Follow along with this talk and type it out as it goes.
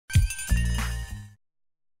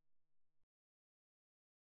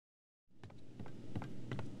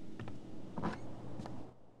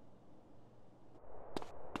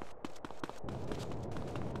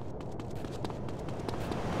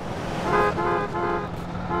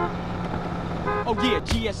Oh yeah,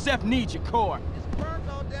 GSF needs your car. It's burnt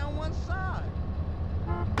all down one side.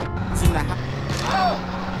 It's in the house. Oh!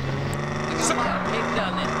 Take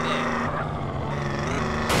down that thing.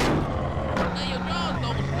 Now your drawers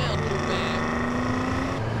don't smell too bad.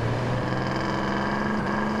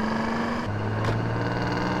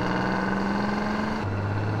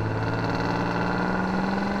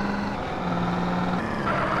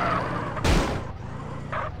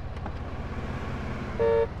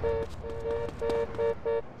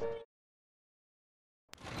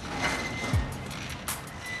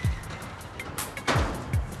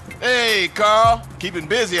 Hey, Carl. Keeping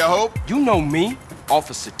busy, I hope. You know me,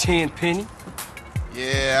 Officer Tenpenny.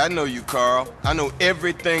 Yeah, I know you, Carl. I know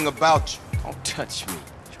everything about you. Don't touch me,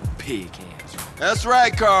 your pig hands. That's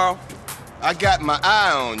right, Carl. I got my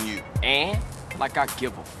eye on you. And like I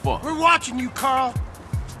give a fuck. We're watching you, Carl.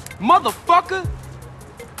 Motherfucker!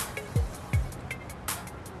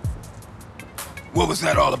 What was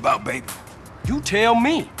that all about, baby? You tell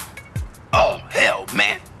me. Oh, hell,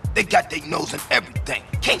 man. They got their nose in everything.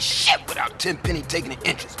 Can't shit without Tenpenny taking an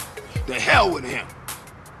interest. The hell with him.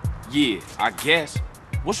 Yeah, I guess.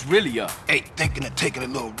 What's really up? Hey, thinking of taking a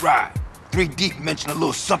little ride. 3 Deep mentioned a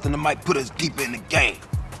little something that might put us deeper in the game.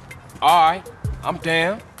 Alright, I'm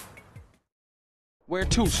down. Where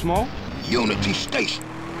to, Smoke? Unity Station.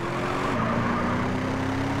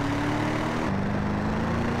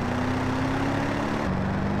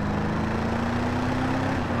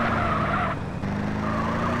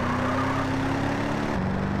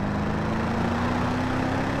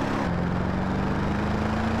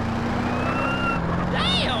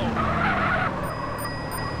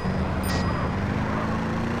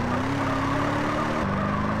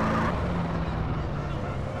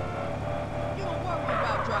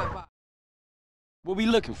 What we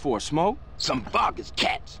looking for, Smoke? Some Vargas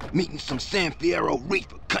cats meeting some San Fierro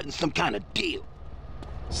reefer, cutting some kind of deal.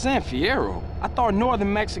 San Fierro? I thought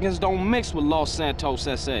northern Mexicans don't mix with Los Santos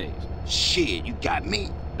SAs. Shit, you got me.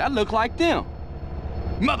 That look like them.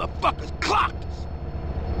 Motherfuckers clocked us.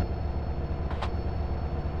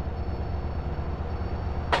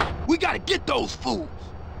 We gotta get those fools.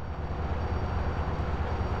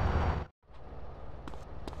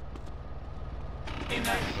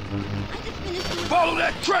 Follow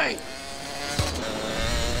that train!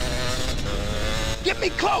 Get me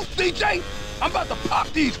close, CJ! I'm about to pop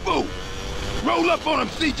these fools! Roll up on them,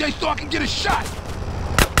 CJ, so I can get a shot!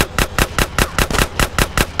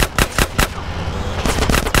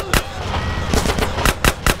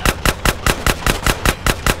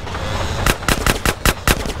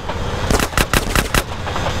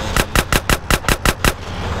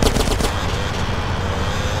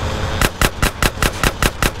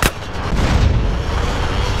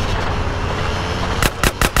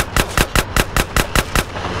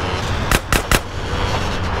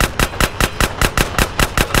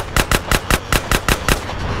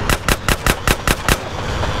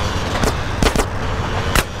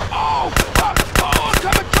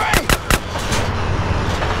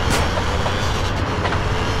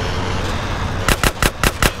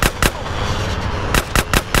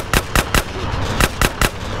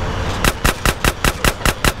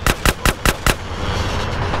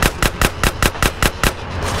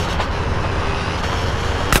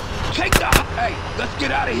 Get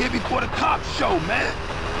out of here before the cops show, man!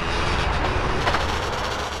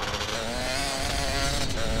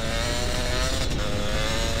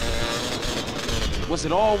 Was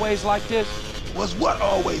it always like this? Was what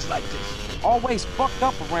always like this? Always fucked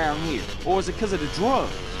up around here? Or is it because of the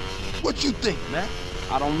drugs? What you think, man?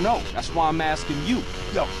 I don't know. That's why I'm asking you.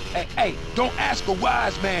 Yo, hey, don't ask a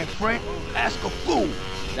wise man, friend. Ask a fool.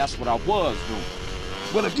 That's what I was doing.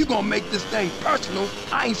 Well, if you're gonna make this thing personal,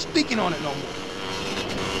 I ain't speaking on it no more.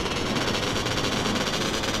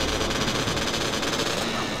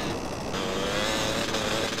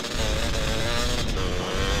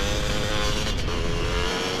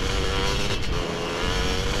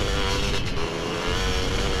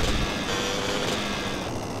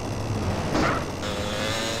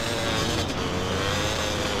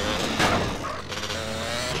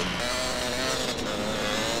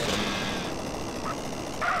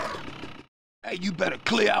 Hey, you better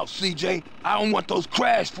clear out, CJ. I don't want those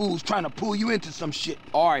crash fools trying to pull you into some shit.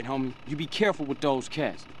 All right, homie. You be careful with those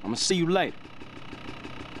cats. I'ma see you later.